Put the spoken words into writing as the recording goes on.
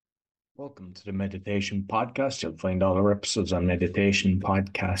Welcome to the Meditation Podcast. You'll find all our episodes on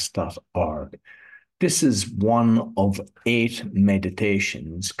meditationpodcast.org. This is one of 8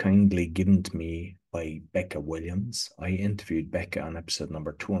 meditations kindly given to me by Becca Williams. I interviewed Becca on episode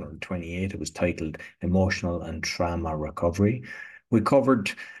number 228. It was titled Emotional and Trauma Recovery. We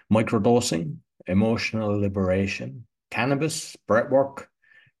covered microdosing, emotional liberation, cannabis, breathwork,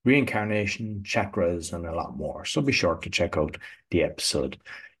 reincarnation, chakras, and a lot more. So be sure to check out the episode.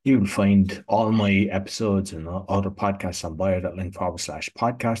 You'll find all my episodes and other podcasts on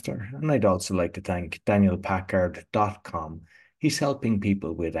bio.link/podcaster. And I'd also like to thank danielpackard.com. He's helping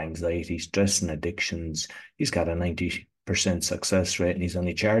people with anxiety, stress, and addictions. He's got a 90% success rate, and he's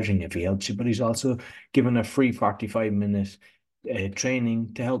only charging if he helps you, but he's also given a free 45-minute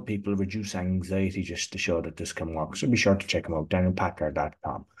training to help people reduce anxiety, just to show that this can work. So be sure to check him out,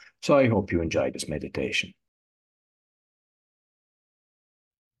 danielpackard.com. So I hope you enjoy this meditation.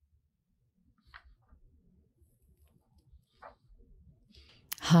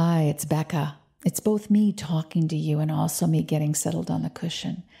 Hi, it's Becca. It's both me talking to you and also me getting settled on the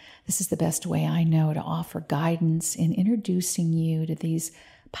cushion. This is the best way I know to offer guidance in introducing you to these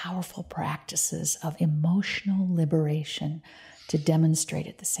powerful practices of emotional liberation to demonstrate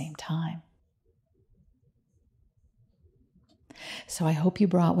at the same time. So I hope you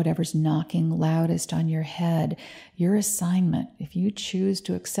brought whatever's knocking loudest on your head. Your assignment, if you choose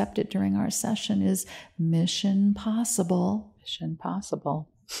to accept it during our session, is mission possible. Mission possible.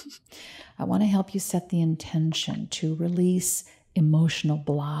 I want to help you set the intention to release emotional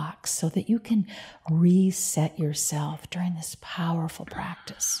blocks so that you can reset yourself during this powerful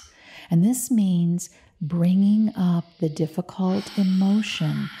practice. And this means bringing up the difficult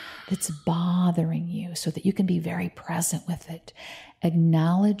emotion that's bothering you so that you can be very present with it.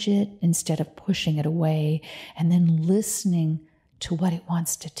 Acknowledge it instead of pushing it away, and then listening to what it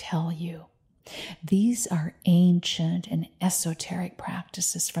wants to tell you. These are ancient and esoteric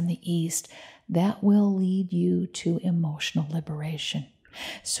practices from the East that will lead you to emotional liberation.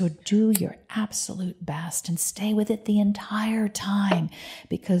 So do your absolute best and stay with it the entire time,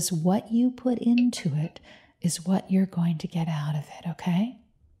 because what you put into it is what you're going to get out of it, okay?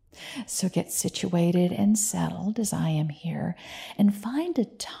 So get situated and settled as I am here, and find a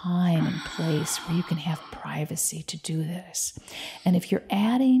time and place where you can have privacy to do this. And if you're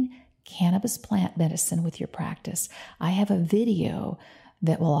adding cannabis plant medicine with your practice, I have a video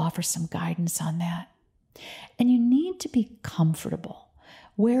that will offer some guidance on that. And you need to be comfortable.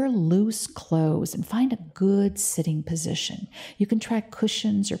 Wear loose clothes and find a good sitting position. You can try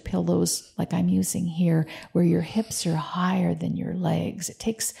cushions or pillows like I'm using here, where your hips are higher than your legs. It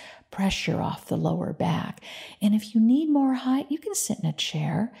takes pressure off the lower back. And if you need more height, you can sit in a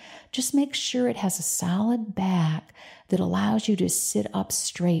chair. Just make sure it has a solid back that allows you to sit up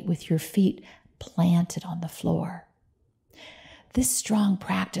straight with your feet planted on the floor. This strong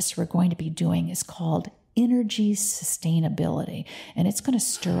practice we're going to be doing is called energy sustainability, and it's going to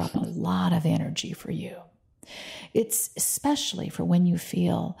stir up a lot of energy for you. It's especially for when you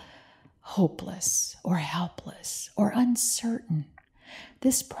feel hopeless or helpless or uncertain.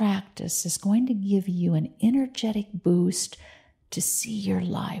 This practice is going to give you an energetic boost to see your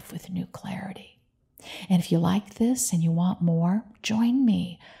life with new clarity. And if you like this and you want more, join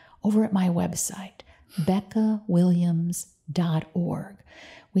me over at my website, beccawilliams.org.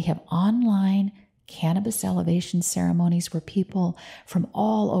 We have online cannabis elevation ceremonies where people from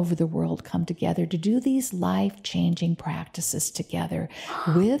all over the world come together to do these life-changing practices together,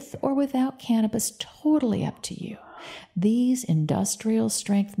 with or without cannabis, totally up to you. These industrial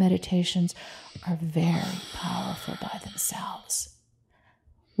strength meditations are very powerful by themselves.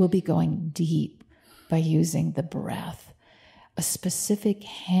 We'll be going deep by using the breath, a specific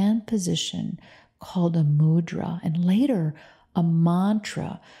hand position called a mudra, and later a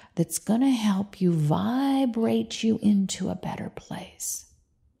mantra that's going to help you vibrate you into a better place.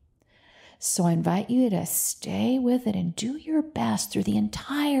 So I invite you to stay with it and do your best through the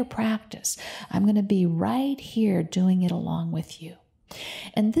entire practice. I'm going to be right here doing it along with you.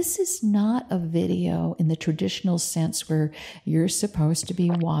 And this is not a video in the traditional sense where you're supposed to be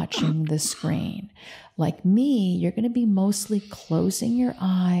watching the screen. Like me, you're going to be mostly closing your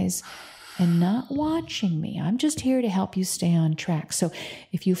eyes and not watching me. I'm just here to help you stay on track. So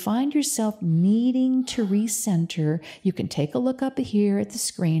if you find yourself needing to recenter, you can take a look up here at the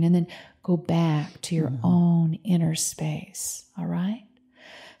screen and then go back to your own inner space. All right?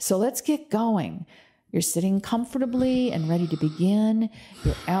 So let's get going. You're sitting comfortably and ready to begin.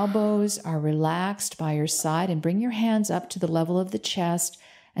 Your elbows are relaxed by your side, and bring your hands up to the level of the chest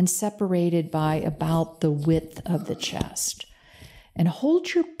and separated by about the width of the chest. And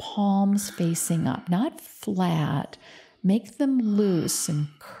hold your palms facing up, not flat. Make them loose and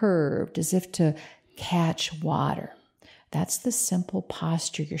curved as if to catch water. That's the simple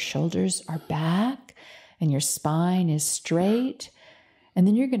posture. Your shoulders are back and your spine is straight. And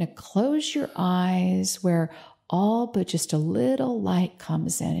then you're going to close your eyes where all but just a little light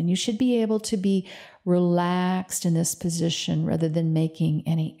comes in. And you should be able to be relaxed in this position rather than making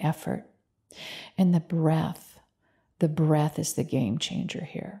any effort. And the breath is the game changer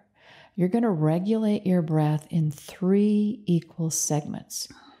here. You're going to regulate your breath in 3 equal segments.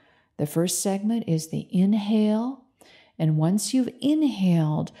 The first segment is the inhale. And once you've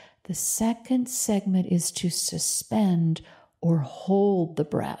inhaled, the second segment is to suspend or hold the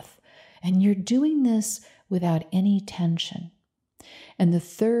breath. And you're doing this without any tension. And the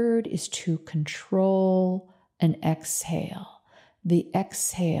third is to control and exhale. The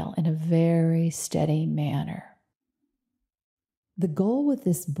exhale in a very steady manner. The goal with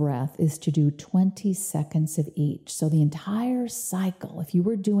this breath is to do 20 seconds of each. So the entire cycle, if you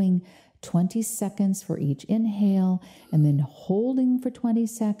were doing 20 seconds for each inhale and then holding for 20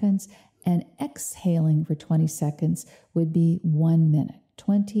 seconds and exhaling for 20 seconds would be 1 minute,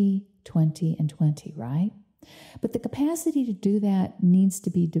 20, 20, and 20, right? But the capacity to do that needs to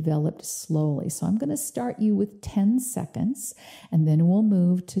be developed slowly. So I'm going to start you with 10 seconds, and then we'll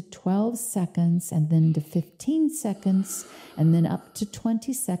move to 12 seconds, and then to 15 seconds, and then up to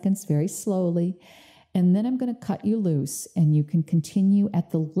 20 seconds very slowly. And then I'm going to cut you loose, and you can continue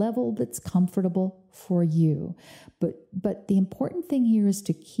at the level that's comfortable for you. But the important thing here is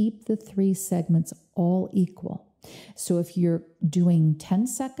to keep the 3 segments all equal. So if you're doing 10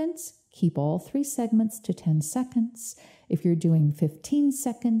 seconds, keep all 3 segments to 10 seconds. If you're doing 15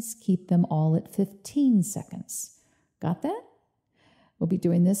 seconds, keep them all at 15 seconds. Got that? We'll be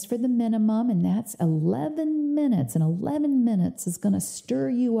doing this for the minimum, and that's 11 minutes. And 11 minutes is going to stir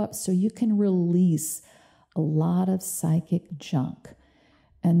you up so you can release a lot of psychic junk.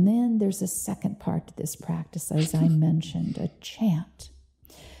 And then there's a second part to this practice, as I mentioned, a chant.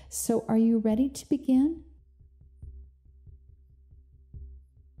 So are you ready to begin?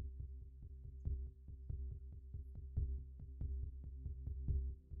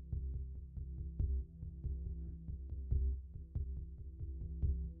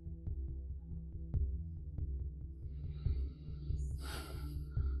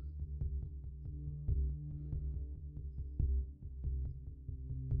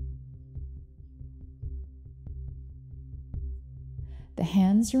 The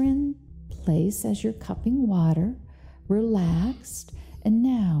hands are in place as you're cupping water, relaxed. And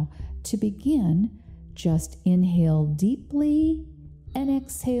now, to begin, just inhale deeply and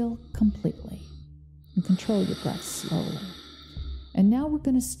exhale completely. And control your breath slowly. And now we're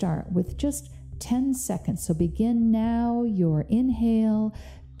going to start with just 10 seconds. So begin now your inhale,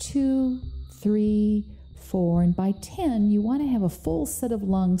 2, 3, 4, and by 10, you want to have a full set of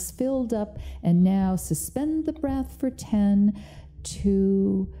lungs filled up. And now suspend the breath for 10,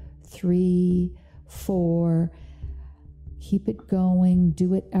 2, 3, 4. Keep it going.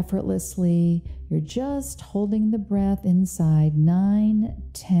 Do it effortlessly. You're just holding the breath inside. 9,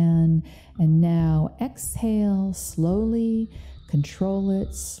 10. And now exhale slowly. Control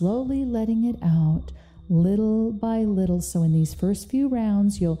it. Slowly letting it out little by little. So in these first few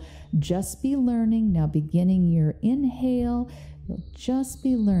rounds, you'll just be learning. Now beginning your inhale, you'll just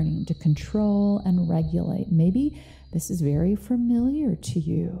be learning to control and regulate. Maybe this is very familiar to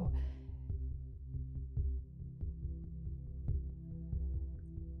you.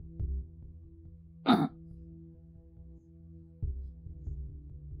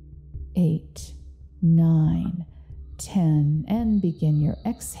 Eight, 9, 10, and begin your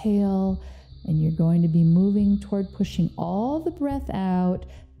exhale. And you're going to be moving toward pushing all the breath out.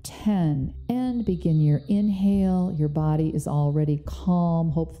 10, and begin your inhale. Your body is already calm,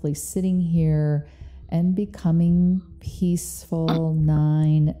 hopefully sitting here and becoming peaceful.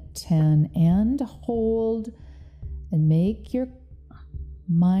 9, 10, and hold, and make your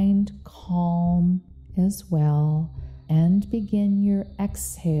mind calm as well, and begin your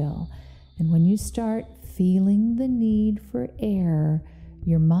exhale. And when you start feeling the need for air,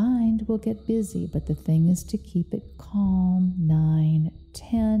 your mind will get busy, but the thing is to keep it calm. 9,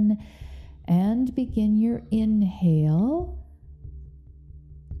 10, and begin your inhale.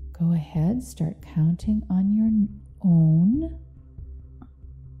 Go ahead, start counting on your own.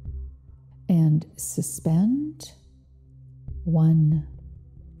 And suspend. 1,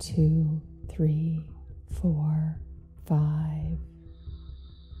 2, 3, 4, 5,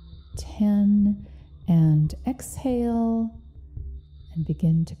 10. And exhale and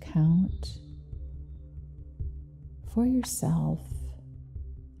begin to count for yourself.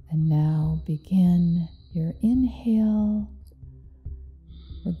 And now begin your inhale.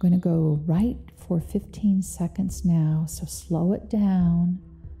 We're going to go right for 15 seconds now, so slow it down.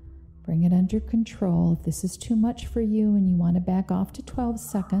 Bring it under control. If this is too much for you and you want to back off to 12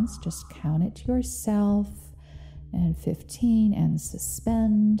 seconds, just count it to yourself, and 15, and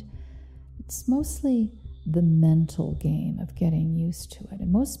suspend. It's mostly the mental game of getting used to it.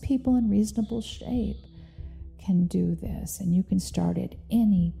 And most people in reasonable shape can do this, and you can start at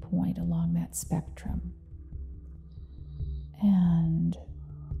any point along that spectrum. And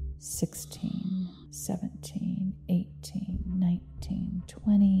 16, 17, 18, 19,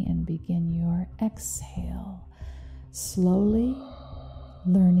 20, and begin your exhale. Slowly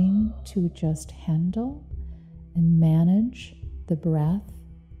learning to just handle and manage the breath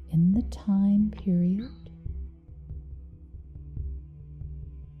in the time period.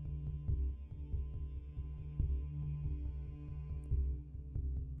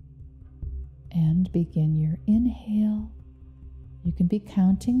 And begin your inhale. You can be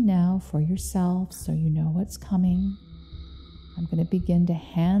counting now for yourself so you know what's coming. I'm going to begin to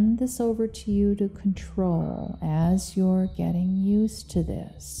hand this over to you to control as you're getting used to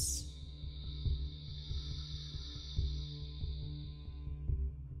this.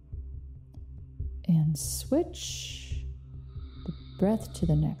 And switch the breath to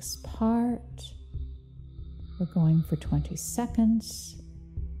the next part. We're going for 20 seconds.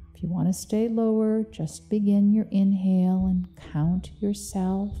 If you want to stay lower, just begin your inhale and count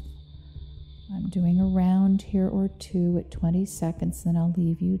yourself. I'm doing a round here or two at 20 seconds, then I'll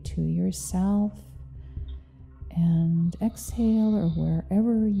leave you to yourself. And exhale, or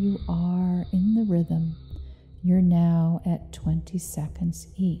wherever you are in the rhythm, you're now at 20 seconds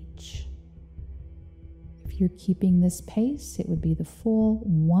each. If you're keeping this pace, it would be the full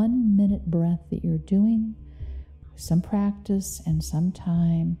 1 minute breath that you're doing. With some practice and some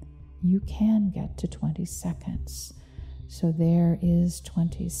time, you can get to 20 seconds. So there is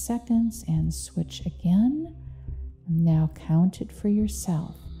 20 seconds, and switch again. Now count it for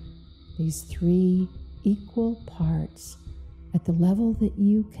yourself. These 3 equal parts at the level that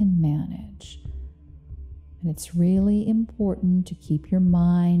you can manage. And it's really important to keep your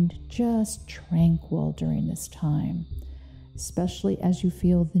mind just tranquil during this time, especially as you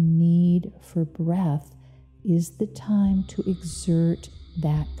feel the need for breath is the time to exert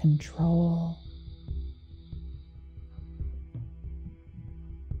that control.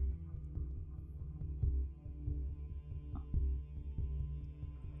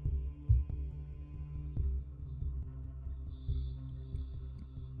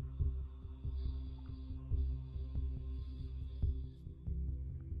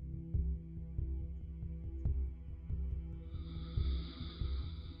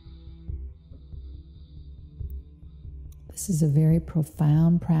 This is a very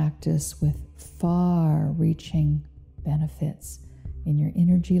profound practice with far-reaching benefits in your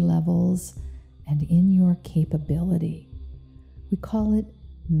energy levels and in your capability. We call it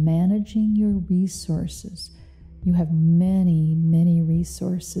managing your resources. You have many, many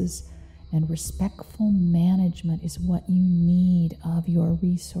resources, and respectful management is what you need of your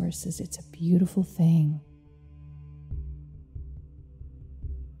resources. It's a beautiful thing.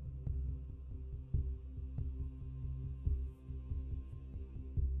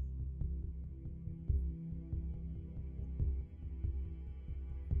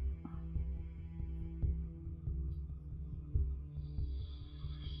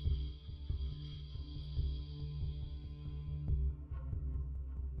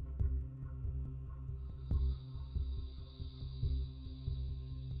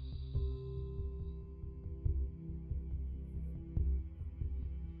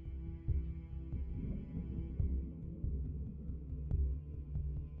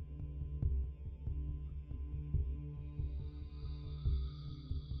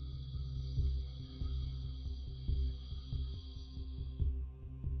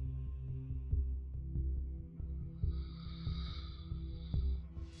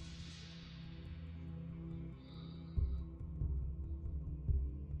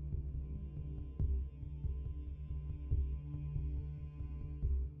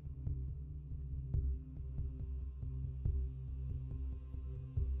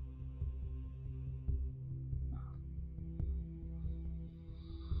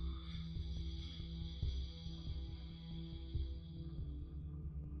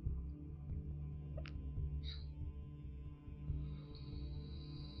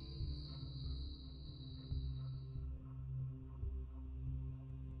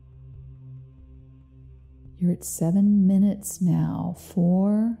 You're at 7 minutes now,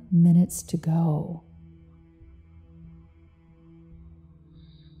 4 minutes to go.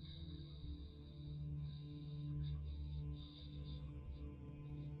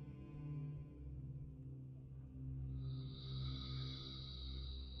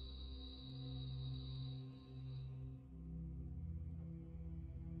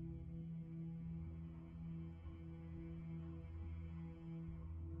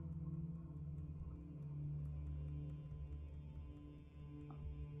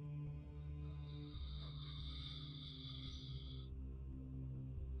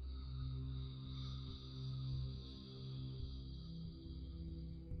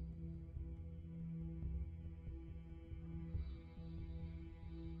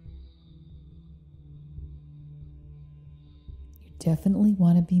 definitely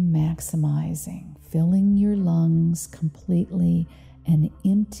want to be maximizing, filling your lungs completely and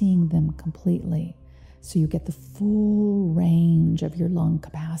emptying them completely so you get the full range of your lung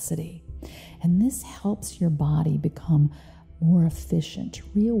capacity. And this helps your body become more efficient,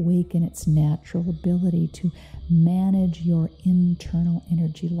 reawaken its natural ability to manage your internal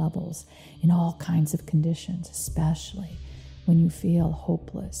energy levels in all kinds of conditions, especially when you feel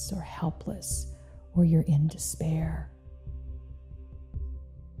hopeless or helpless or you're in despair.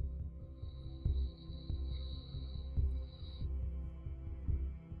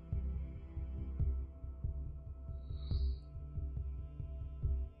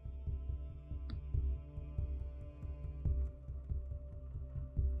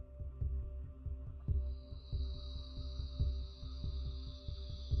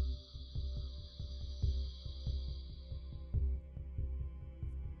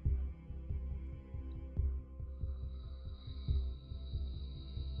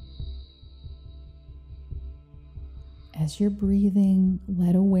 As you're breathing,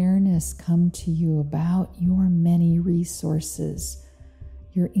 let awareness come to you about your many resources,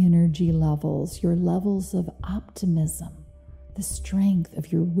 your energy levels, your levels of optimism, the strength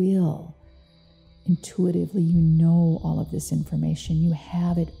of your will. Intuitively, you know all of this information. You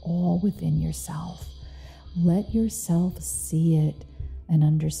have it all within yourself. Let yourself see it and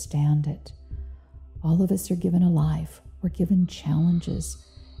understand it. All of us are given a life. We're given challenges,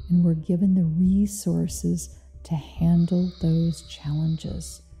 and we're given the resources to handle those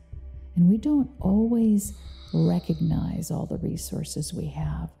challenges. And we don't always recognize all the resources we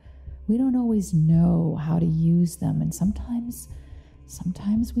have. We don't always know how to use them, and sometimes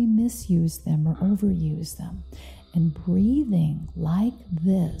we misuse them or overuse them. And breathing like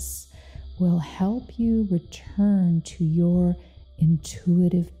this will help you return to your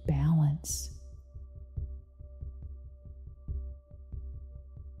intuitive balance.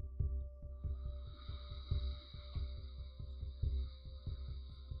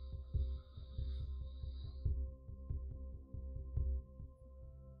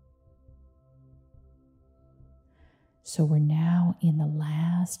 So we're now in the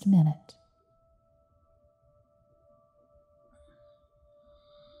last minute.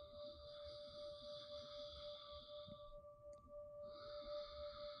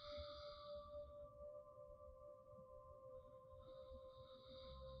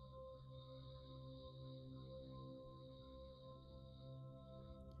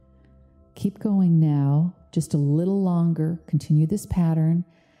 Keep going now, just a little longer. Continue this pattern.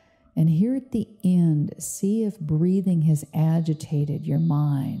 And here at the end, see if breathing has agitated your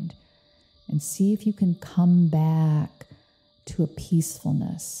mind, and see if you can come back to a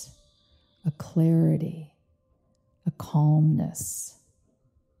peacefulness, a clarity, a calmness.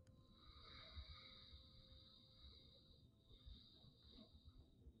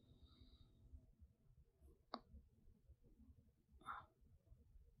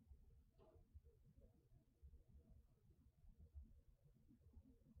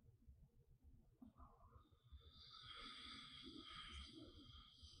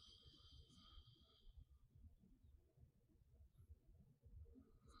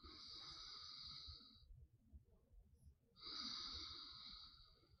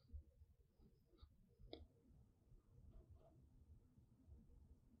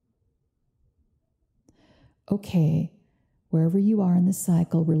 Okay, wherever you are in the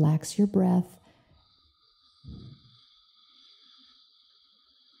cycle, relax your breath.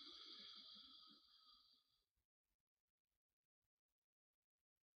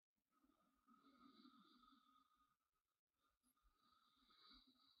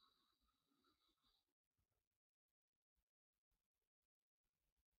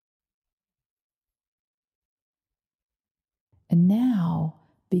 And now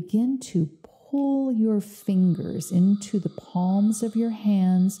begin to pull your fingers into the palms of your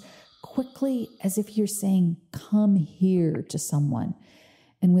hands quickly, as if you're saying, "Come here," to someone.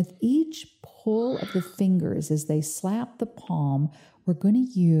 And with each pull of the fingers as they slap the palm, we're going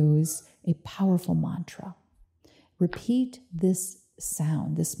to use a powerful mantra. Repeat this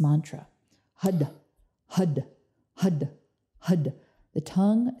sound, this mantra. Hud, hud, hud, hud. The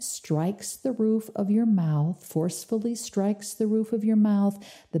tongue strikes the roof of your mouth, forcefully strikes the roof of your mouth.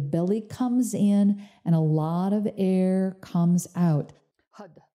 The belly comes in and a lot of air comes out.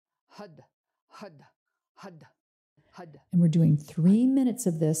 Hud, hud, hud, hud, hud. And we're doing 3 minutes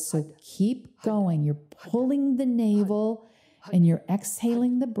of this, so keep going. You're pulling the navel and you're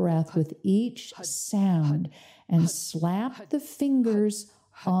exhaling the breath with each sound, and slap the fingers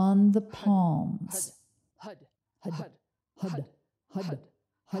on the palms. Hud, hud, hud. Hud, hud,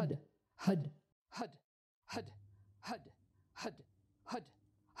 hud, hud, hud, hud, hud, hud,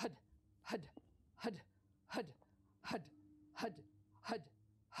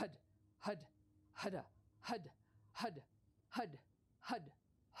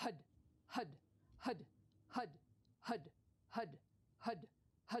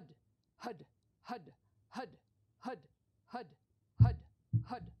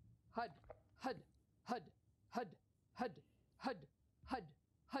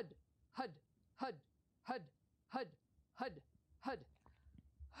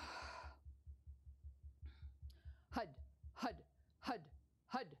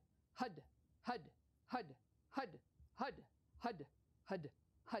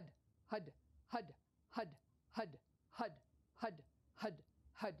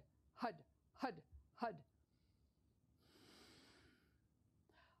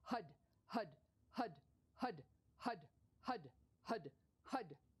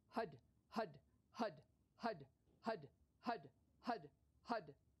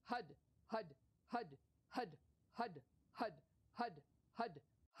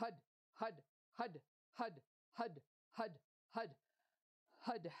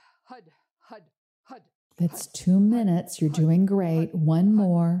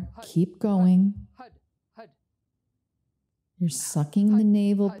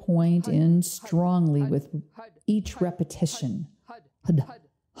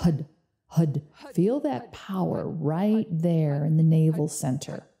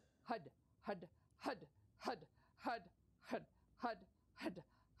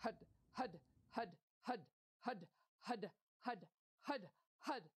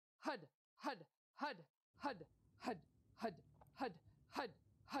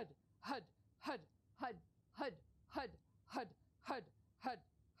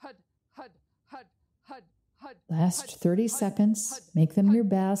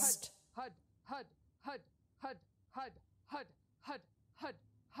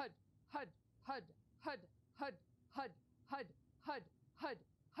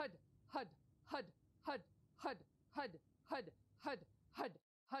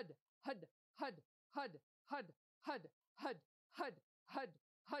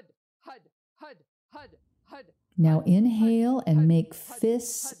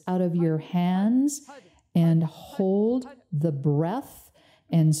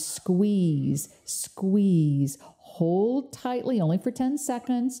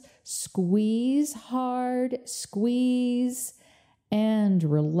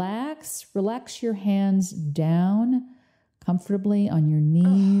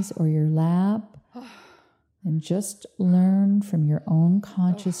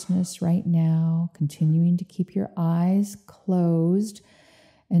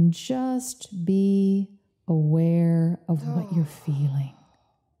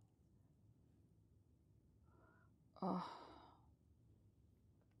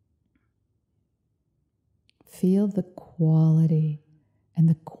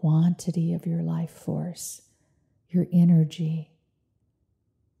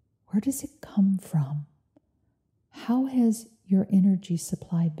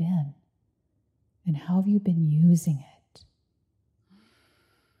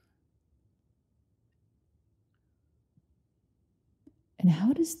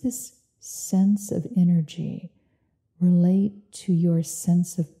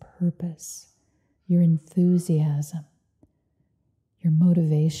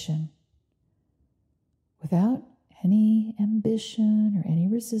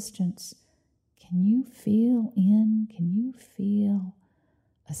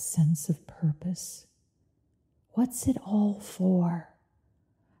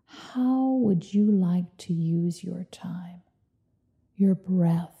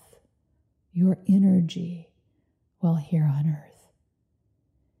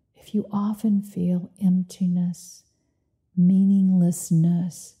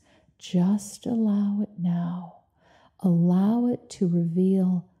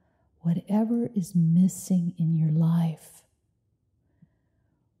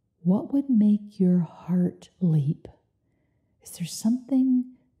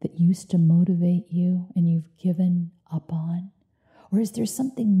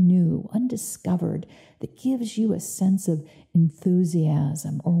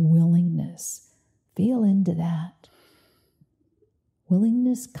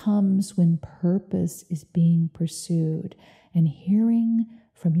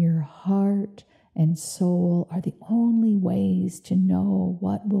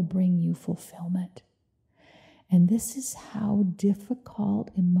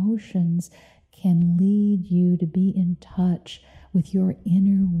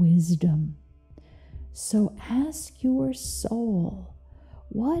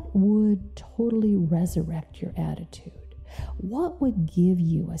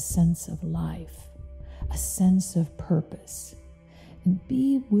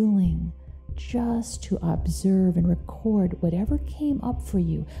 just to observe and record whatever came up for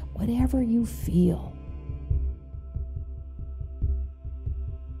you, whatever you feel.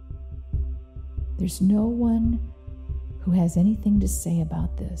 There's no one who has anything to say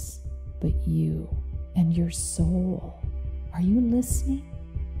about this but you and your soul. Are you listening?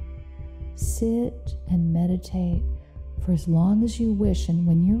 Sit and meditate for as long as you wish, and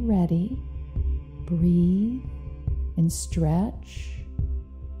when you're ready, breathe and stretch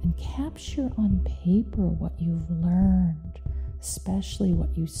and capture on paper what you've learned, especially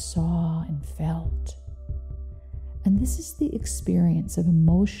what you saw and felt. And this is the experience of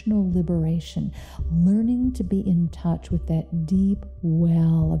emotional liberation, learning to be in touch with that deep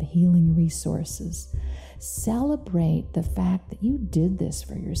well of healing resources. Celebrate the fact that you did this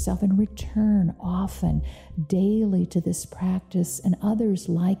for yourself and return often, daily to this practice and others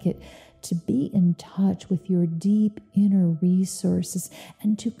like it, to be in touch with your deep inner resources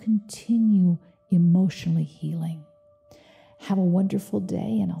and to continue emotionally healing. Have a wonderful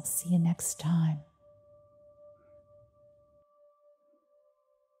day, and I'll see you next time.